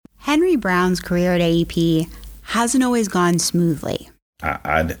Henry Brown's career at AEP hasn't always gone smoothly.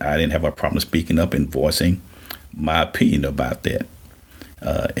 I didn't have a problem speaking up and voicing my opinion about that.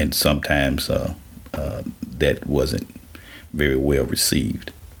 And sometimes that wasn't very well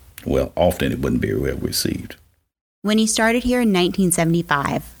received. Well, often it wasn't very well received. When he started here in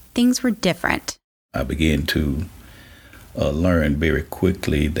 1975, things were different. I began to learn very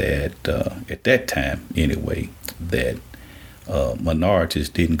quickly that, at that time anyway, that minorities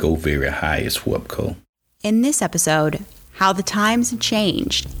didn't go very high at SWPCO. In this episode, how the times have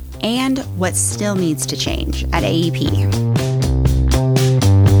changed and what still needs to change at AEP.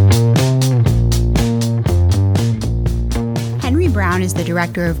 Henry Brown is the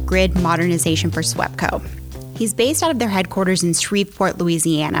director of grid modernization for SWPCO. He's based out of their headquarters in Shreveport,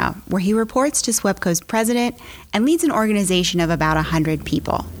 Louisiana, where he reports to SWPCO's president and leads an organization of about 100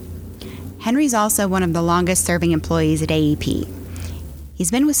 people. Henry's also one of the longest-serving employees at AEP.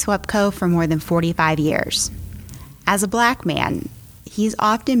 He's been with SWPCO for more than 45 years. As a black man, he's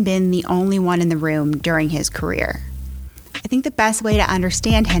often been the only one in the room during his career. I think the best way to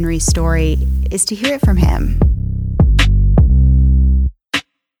understand Henry's story is to hear it from him.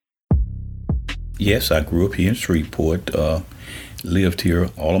 Yes, I grew up here in Shreveport, lived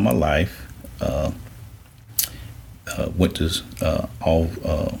here all of my life, went to all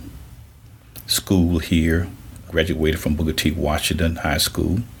school here, graduated from Booker T. Washington High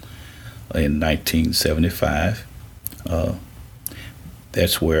School in 1975.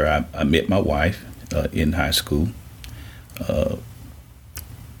 That's where I met my wife in high school. I've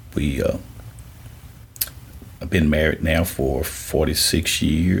been married now for 46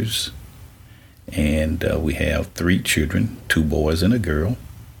 years. And we have 3 children, 2 boys and a girl,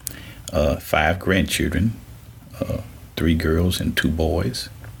 5 grandchildren, 3 girls and 2 boys.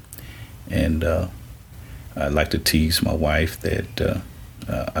 And I like to tease my wife that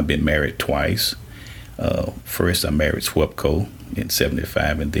I've been married twice. First, I married SWPCO in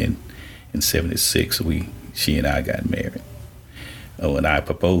 75, and then in 76, she and I got married. When I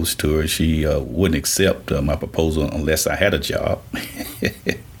proposed to her, she wouldn't accept my proposal unless I had a job.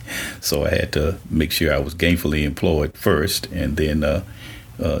 So I had to make sure I was gainfully employed first, and then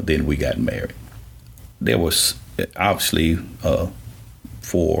we got married. There was obviously,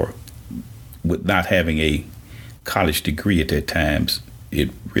 with not having a college degree at that time, it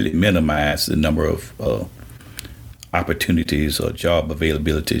really minimized the number of opportunities or job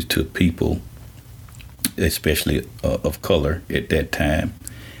availabilities to people, especially of color at that time.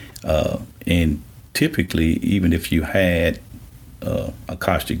 And typically, even if you had a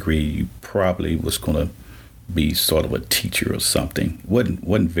college degree, you probably was going to be sort of a teacher or something.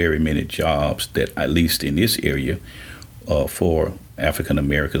 Wasn't very many jobs that, at least in this area, for African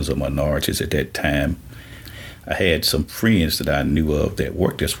Americans or minorities at that time. I had some friends that I knew of that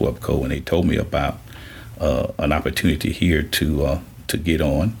worked at SWPCO, and they told me about an opportunity here to get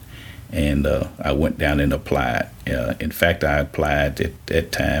on, and I went down and applied. In fact, I applied at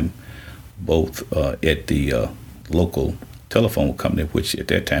that time both at the local telephone company, which at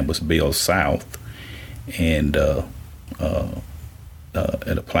that time was Bell South, and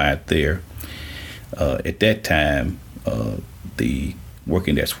applied there. At that time, the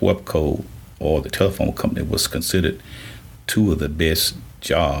working at SWPCO or the telephone company was considered 2 of the best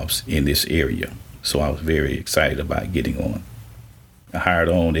jobs in this area. So I was very excited about getting on. I hired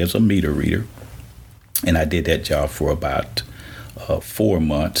on as a meter reader, and I did that job for about 4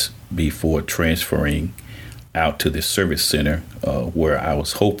 months before transferring out to the service center, where I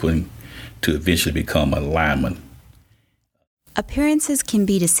was hoping to eventually become a lineman. Appearances can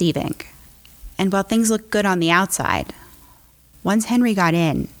be deceiving, and while things look good on the outside, once Henry got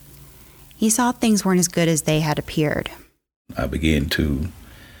in, he saw things weren't as good as they had appeared. I began to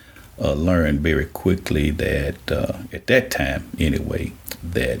learn very quickly that, at that time anyway,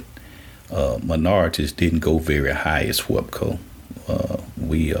 that minorities didn't go very high at SWPCO.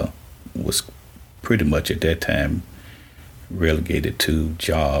 We was pretty much at that time relegated to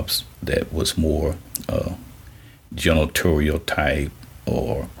jobs that was more janitorial type,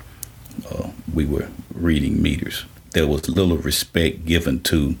 or we were reading meters. There was little respect given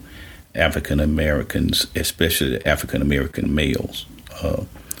to African Americans, especially African American males.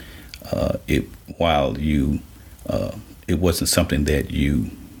 It wasn't something that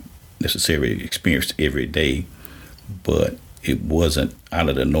you necessarily experienced every day, but it wasn't out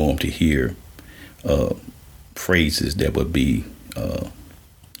of the norm to hear phrases that would be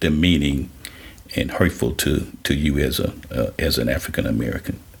demeaning and hurtful to you as an African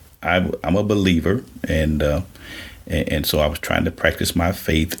American. I'm a believer, and And so I was trying to practice my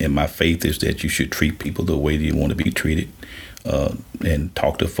faith, and my faith is that you should treat people the way you want to be treated, and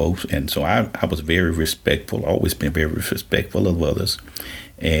talk to folks. And so I was very respectful, always been very respectful of others.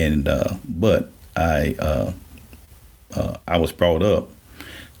 And but I was brought up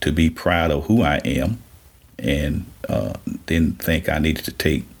to be proud of who I am, and didn't think I needed to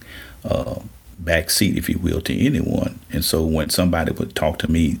take back seat, if you will, to anyone. And so when somebody would talk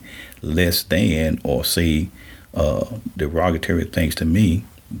to me less than or say derogatory things to me,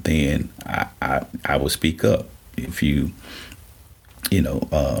 then I would speak up. If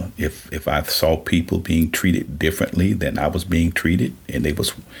if I saw people being treated differently than I was being treated, and they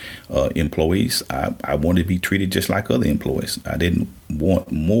was employees, I wanted to be treated just like other employees. I didn't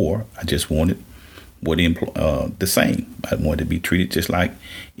want more. I just wanted the same. I wanted to be treated just like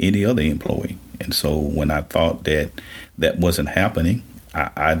any other employee. And so when I thought that wasn't happening,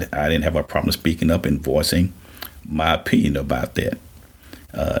 I didn't have a problem speaking up and voicing my opinion about that.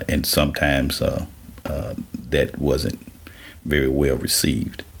 And sometimes that wasn't very well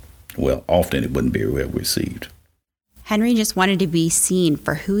received. Well, often it wasn't very well received. Henry just wanted to be seen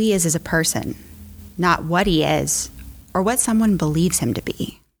for who he is as a person, not what he is or what someone believes him to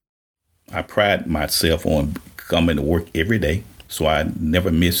be. I pride myself on coming to work every day, so I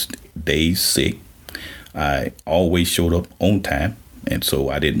never missed days sick. I always showed up on time, and so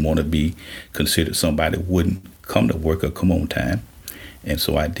I didn't want to be considered somebody who wouldn't come to work or come on time. And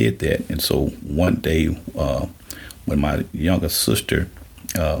so I did that. And so one day, when my younger sister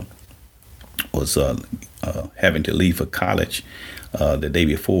was having to leave for college, the day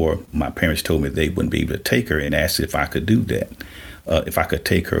before, my parents told me they wouldn't be able to take her, and asked if I could do that. If I could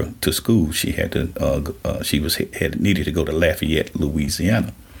take her to school. She had to. Had needed to go to Lafayette,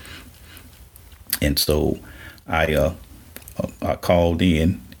 Louisiana. And so I called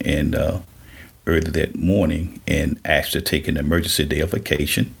in and early that morning and asked to take an emergency day of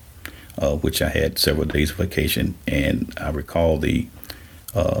vacation, which I had several days of vacation. And I recall the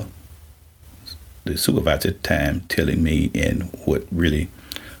supervisor at the time telling me, and what really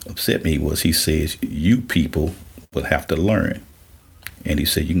upset me was, he says, "You people will have to learn." And he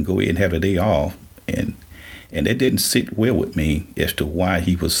said, "You can go ahead and have a day off." And that didn't sit well with me as to why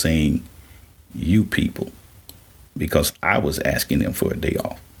he was saying "you people," because I was asking them for a day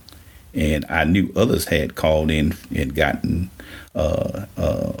off. And I knew others had called in and gotten,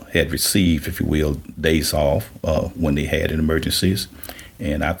 had received, if you will, days off when they had emergencies.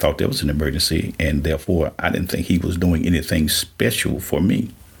 And I thought there was an emergency, and therefore I didn't think he was doing anything special for me.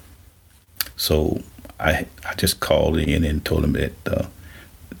 So I just called in and told him that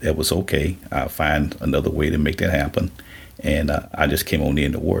that was okay. I'll find another way to make that happen. And I just came on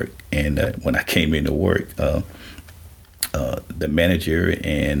in to work. And when I came into work, the manager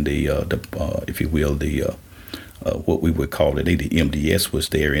and the if you will, the what we would call today the MDS was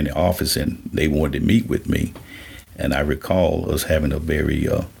there in the office, and they wanted to meet with me. And I recall us having a very,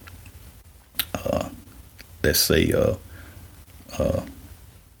 let's say,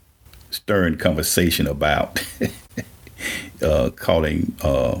 stern conversation about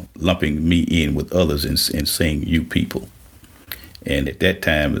lumping me in with others and saying "you people." And at that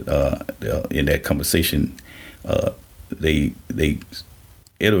time, in that conversation, they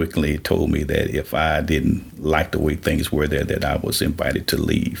eloquently told me that if I didn't like the way things were there, that I was invited to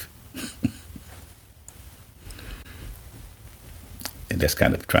leave. And that's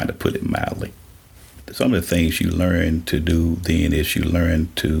kind of trying to put it mildly. Some of the things you learn to do then is you learn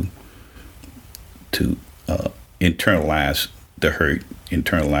to internalize the hurt,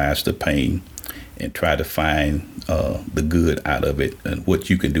 internalize the pain, and try to find the good out of it and what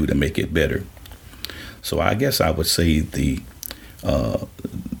you can do to make it better. So I guess I would say the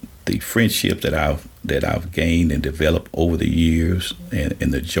friendship that I've gained and developed over the years,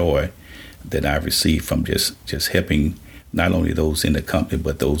 and the joy that I've received from just helping not only those in the company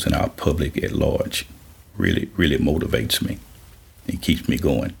but those in our public at large, really motivates me and keeps me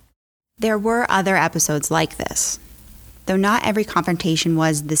going. There were other episodes like this, though not every confrontation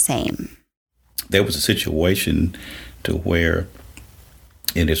was the same. There was a situation to where,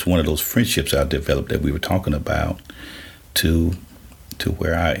 and it's one of those friendships I developed that we were talking about, to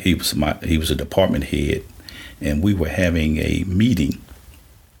where he was a department head, and we were having a meeting.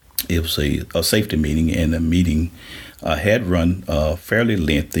 It was a safety meeting, and the meeting had run fairly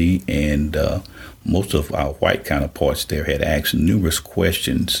lengthy, and most of our white counterparts there had asked numerous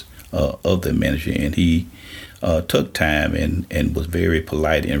questions of the manager, and he took time and was very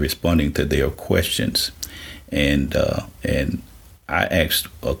polite in responding to their questions. And I asked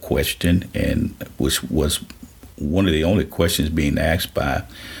a question, and which was one of the only questions being asked by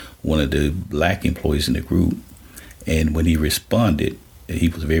one of the black employees in the group. And when he responded, he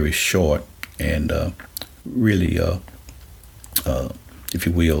was very short and really, if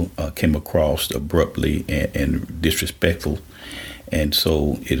you will, came across abruptly and disrespectful. And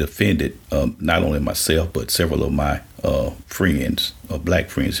so it offended not only myself, but several of my friends, black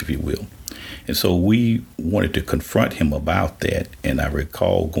friends, if you will. And so we wanted to confront him about that. And I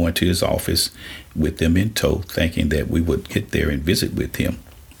recall going to his office with them in tow, thinking that we would get there and visit with him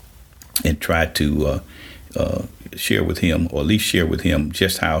and try to share with him, or at least share with him,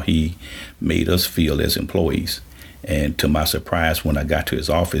 just how he made us feel as employees. And to my surprise, when I got to his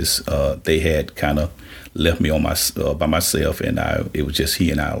office, they had kind of left me on by myself, and it was just he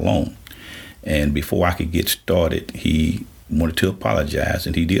and I alone. And before I could get started, he wanted to apologize,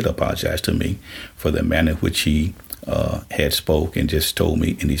 and he did apologize to me for the manner in which he had spoke, and just told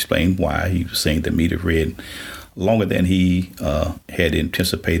me and explained why. He was saying the meeting read longer than he had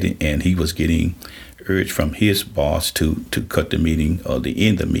anticipated, and he was getting urged from his boss to cut the meeting or to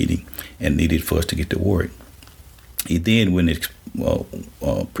end the meeting, and needed for us to get to work. He then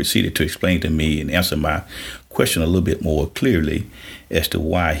proceeded to explain to me and answer my question a little bit more clearly as to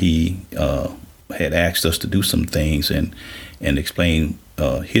why he had asked us to do some things, and explain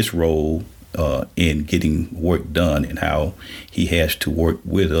his role in getting work done, and how he has to work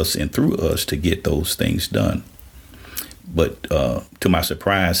with us and through us to get those things done. But to my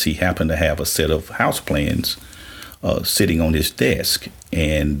surprise, he happened to have a set of house plans sitting on his desk,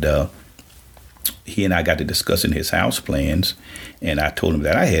 and he and I got to discussing his house plans, and I told him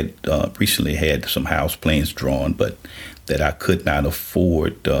that I had recently had some house plans drawn, but that I could not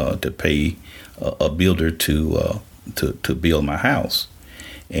afford to pay a builder to build my house.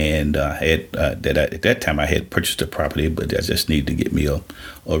 And at that time I had purchased a property, but I just needed to get me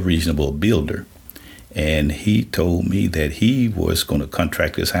a reasonable builder. And he told me that he was going to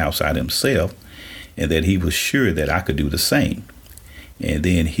contract his house out himself, and that he was sure that I could do the same. And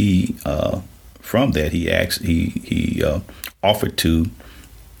then he, from that, he offered to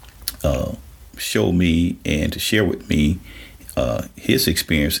show me and to share with me his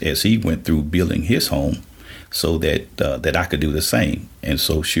experience as he went through building his home, so that I could do the same. And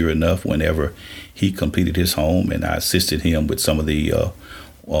so, sure enough, whenever he completed his home, and I assisted him with some of the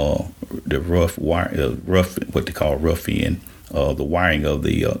rough what they call rough end, the wiring of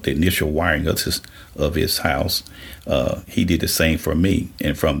the initial wiring of his house, he did the same for me.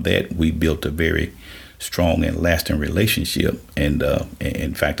 And from that, we built a very strong and lasting relationship. And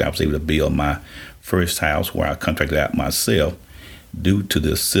in fact, I was able to build my first house where I contracted out myself due to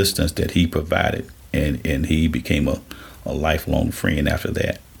the assistance that he provided. And he became a lifelong friend after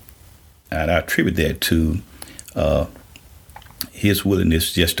that. And I attribute that to his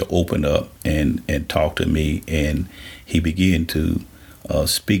willingness just to open up and talk to me. And he began to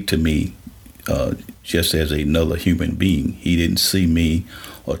speak to me just as another human being. He didn't see me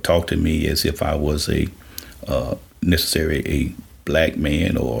or talk to me as if I was necessarily a black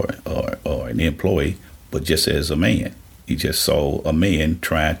man or an employee, but just as a man. He just saw a man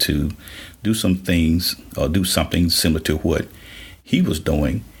trying to do some things or do something similar to what he was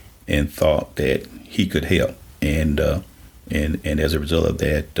doing, and thought that he could help. And as a result of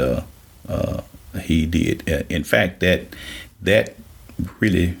that, he did. In fact, that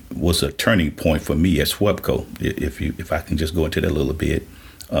really was a turning point for me at SWEPCO. If I can just go into that a little bit.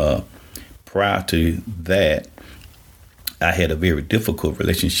 Prior to that, I had a very difficult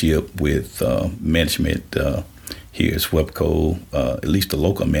relationship with management here at SWEPCO, at least the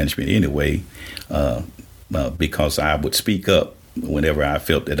local management anyway, because I would speak up whenever I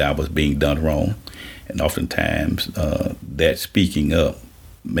felt that I was being done wrong. And oftentimes that speaking up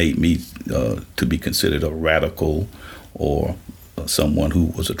made me to be considered a radical or someone who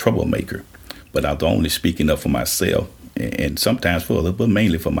was a troublemaker. But I was only speaking up for myself, and sometimes for others, but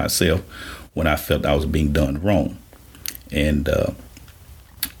mainly for myself, when I felt I was being done wrong. And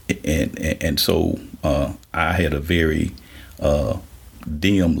so I had a very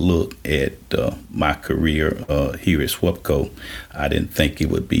dim look at my career here at SWEPCO. I didn't think it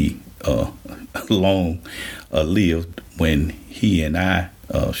would be long lived. When he and I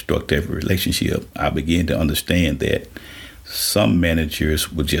struck that relationship, I began to understand that some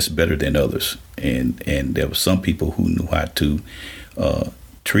managers were just better than others, and there were some people who knew how to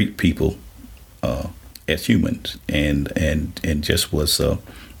treat people as humans, and just was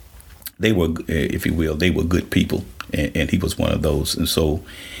they were, if you will, they were good people, and he was one of those. And so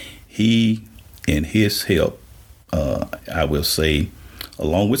he, in his help, I will say,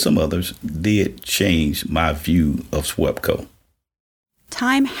 along with some others, did change my view of SWEPCO.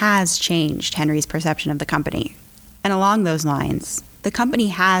 Time has changed Henry's perception of the company. And along those lines, the company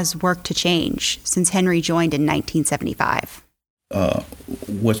has worked to change since Henry joined in 1975.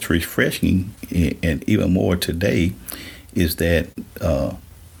 What's refreshing, and even more today, is that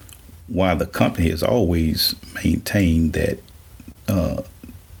while the company has always maintained that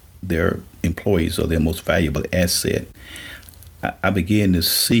their employees are their most valuable asset, I began to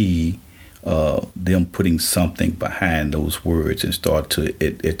see them putting something behind those words and start to,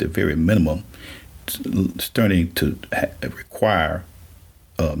 at the very minimum, starting to require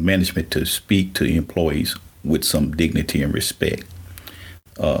management to speak to employees with some dignity and respect.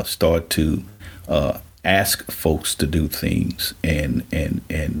 Start to ask folks to do things and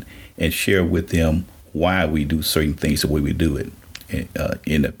share with them why we do certain things the way we do it.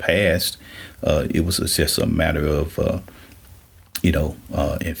 In the past, it was just a matter of,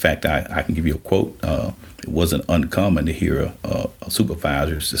 in fact, I can give you a quote. It wasn't uncommon to hear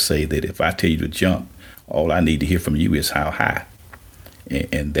supervisors to say that if I tell you to jump, all I need to hear from you is how high.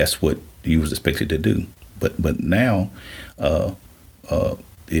 And that's what you was expected to do. But now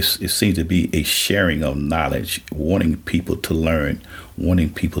it seems to be a sharing of knowledge, wanting people to learn,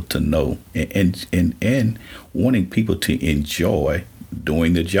 wanting people to know, and wanting people to enjoy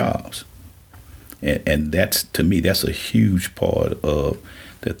doing the jobs. And that's, to me, that's a huge part of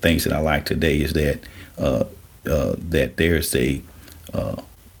the things that I like today, is that that there's a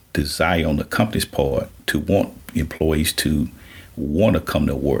desire on the company's part to want employees to want to come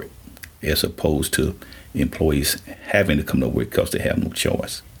to work, as opposed to employees having to come to work because they have no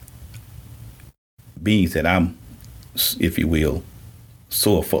choice. Being that I'm, if you will,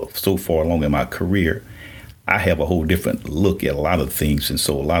 so far along in my career, I have a whole different look at a lot of things. And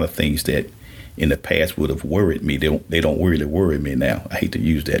so a lot of things that in the past would have worried me, they don't really worry me now. I hate to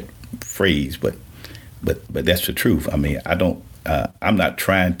use that phrase, but that's the truth. I mean, I'm not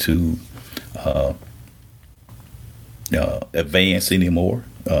trying to advance anymore.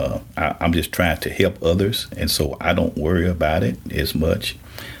 I'm just trying to help others, and so I don't worry about it as much.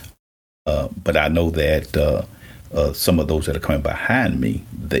 But I know that some of those that are coming behind me,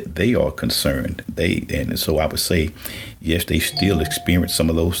 they are concerned. And so I would say, yes, they still experience some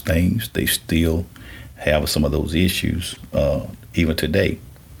of those things. They still have some of those issues, even today.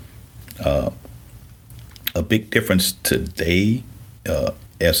 A big difference today, than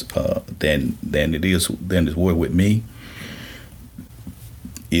it is with me,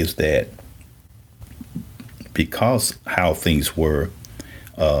 is that because how things were,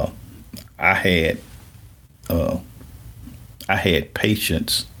 I had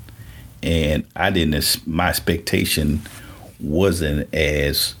patience, and my expectation wasn't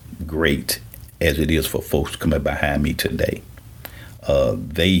as great as it is for folks coming behind me today.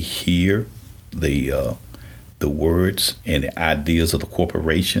 They hear the words and the ideas of the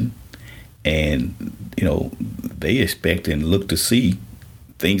corporation, and they expect and look to see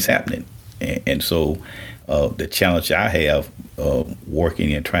things happening. And so the challenge I have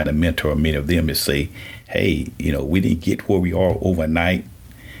working and trying to mentor many of them is say, hey, we didn't get where we are overnight,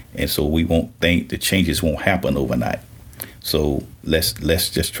 and so we won't think the changes won't happen overnight. So let's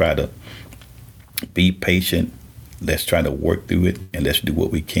just try to be patient. Let's try to work through it, and let's do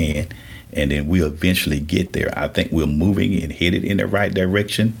what we can, and then we'll eventually get there. I think we're moving and headed in the right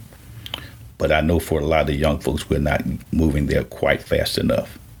direction, but I know for a lot of young folks, we're not moving there quite fast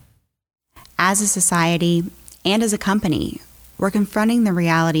enough. As a society and as a company, we're confronting the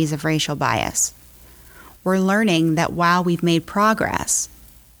realities of racial bias. We're learning that while we've made progress,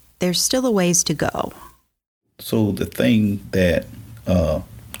 there's still a ways to go. So the thing that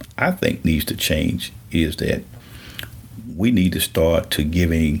I think needs to change is that we need to start to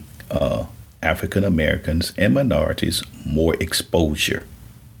giving African Americans and minorities more exposure.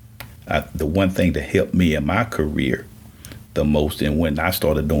 The one thing that helped me in my career the most, and when I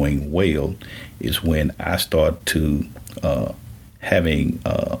started doing well, is when I started to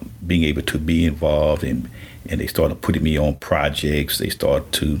being able to be involved, and they started putting me on projects. They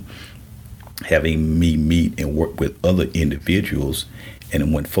started to having me meet and work with other individuals,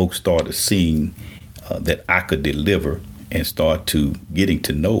 and when folks started seeing that I could deliver and start to getting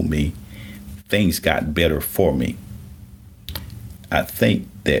to know me, things got better for me. I think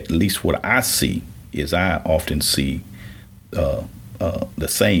that at least what I see is I often see the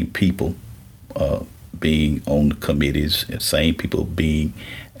same people being on the committees, and same people being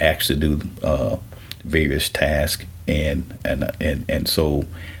asked to do various tasks, and so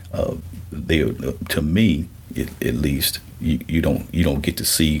they, to me, at least, you don't get to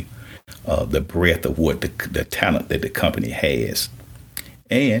see the breadth of what the talent that the company has,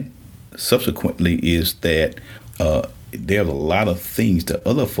 and subsequently is that there's a lot of things that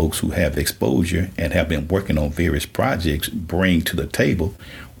other folks who have exposure and have been working on various projects bring to the table,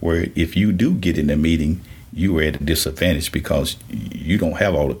 where if you do get in a meeting, you are at a disadvantage because you don't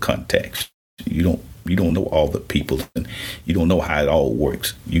have all the contacts. You don't know all the people, and you don't know how it all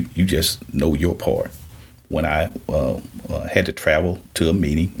works. You just know your part. When I had to travel to a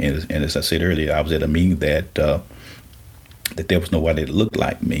meeting, and as I said earlier, I was at a meeting that there was nobody that looked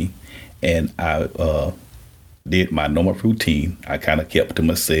like me, and I did my normal routine. I kind of kept to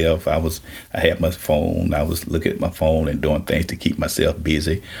myself. I had my phone. I was looking at my phone and doing things to keep myself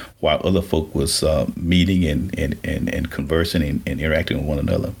busy, while other folk was meeting and conversing and interacting with one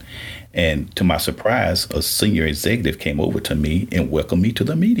another. And to my surprise, a senior executive came over to me and welcomed me to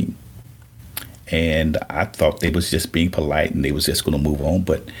the meeting. And I thought they was just being polite and they was just going to move on.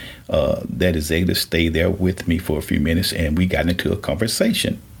 But that executive stayed there with me for a few minutes, and we got into a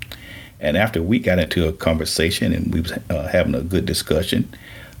conversation. And after we got into a conversation and we was having a good discussion,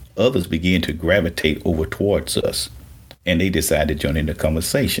 others began to gravitate over towards us, and they decided to join in the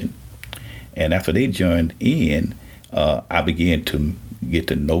conversation. And after they joined in, I began to get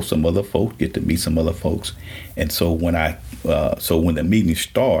to know some other folks, get to meet some other folks. And so when the meeting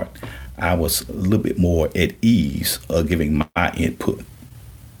started, I was a little bit more at ease of giving my input.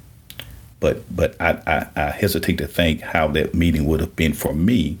 But I hesitate to think how that meeting would have been for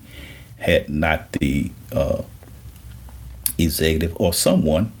me had not the executive or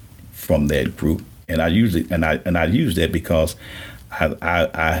someone from that group. And I use that because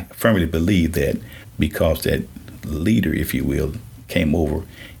I firmly believe that because that leader, if you will, came over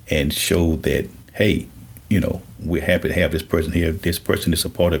and showed that, hey, we're happy to have this person here. This person is a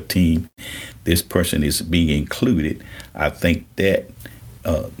part of the team. This person is being included. I think that,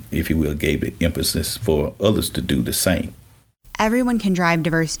 if you will, gave the emphasis for others to do the same. Everyone can drive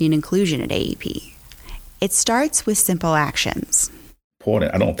diversity and inclusion at AEP. It starts with simple actions.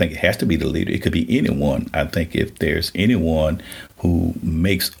 Important. I don't think it has to be the leader. It could be anyone. I think if there's anyone who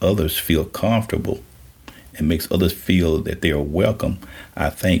makes others feel comfortable and makes others feel that they are welcome,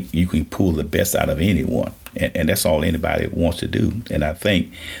 I think you can pull the best out of anyone. And that's all anybody wants to do. And I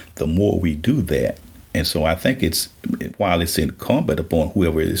think the more we do that, and so I think while it's incumbent upon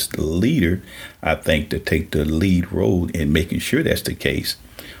whoever is the leader, I think, to take the lead role in making sure that's the case.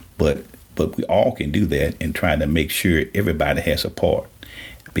 But we all can do that and trying to make sure everybody has a part.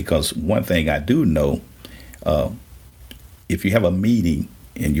 Because one thing I do know, if you have a meeting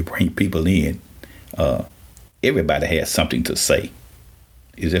and you bring people in, everybody has something to say.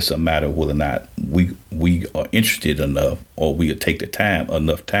 It's just a matter of whether or not we are interested enough, or we'll take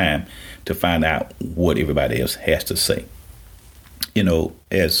enough time to find out what everybody else has to say.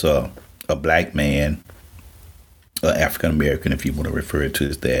 As a black man, African American, if you want to refer to it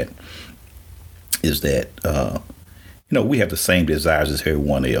as that, we have the same desires as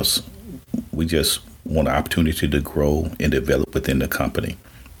everyone else. We just want an opportunity to grow and develop within the company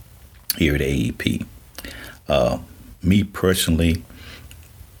here at AEP. Me personally,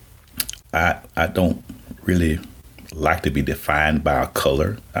 I don't really like to be defined by a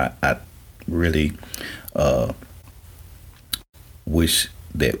color. I really wish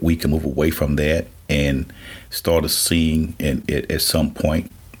that we can move away from that and start seeing, and at some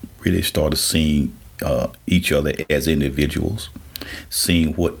point, really start seeing each other as individuals,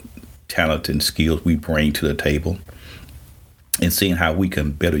 seeing what talent and skills we bring to the table, and seeing how we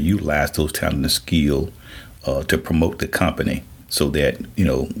can better utilize those talent and skills to promote the company, so that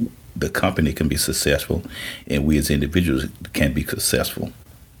the company can be successful and we as individuals can be successful.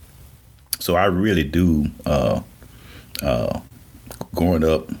 So I really do, growing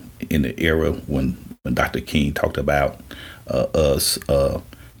up in the era when Dr. King talked about us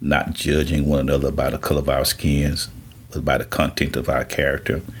not judging one another by the color of our skins, but by the content of our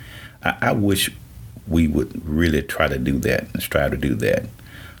character, I wish we would really try to do that and strive to do that.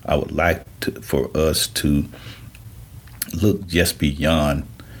 I would like for us to look just beyond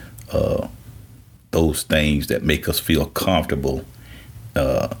those things that make us feel comfortable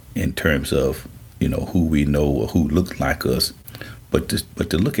in terms of who we know or who looks like us, but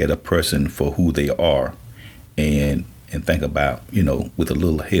to look at a person for who they are, and think about with a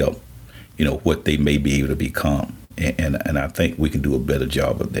little help what they may be able to become, and I think we can do a better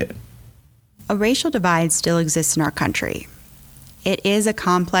job of that. A racial divide still exists in our country. It is a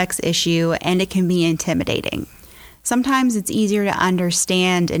complex issue, and it can be intimidating. Sometimes it's easier to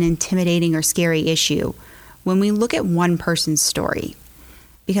understand an intimidating or scary issue when we look at one person's story,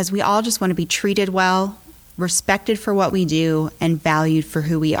 because we all just want to be treated well, respected for what we do, and valued for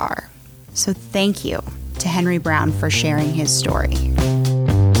who we are. So thank you to Henry Brown for sharing his story.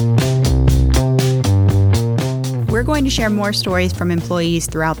 We're we're going to share more stories from employees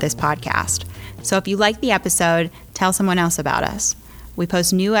throughout this podcast. So if you like the episode, tell someone else about us. We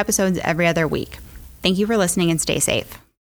post new episodes every other week. Thank you for listening and stay safe.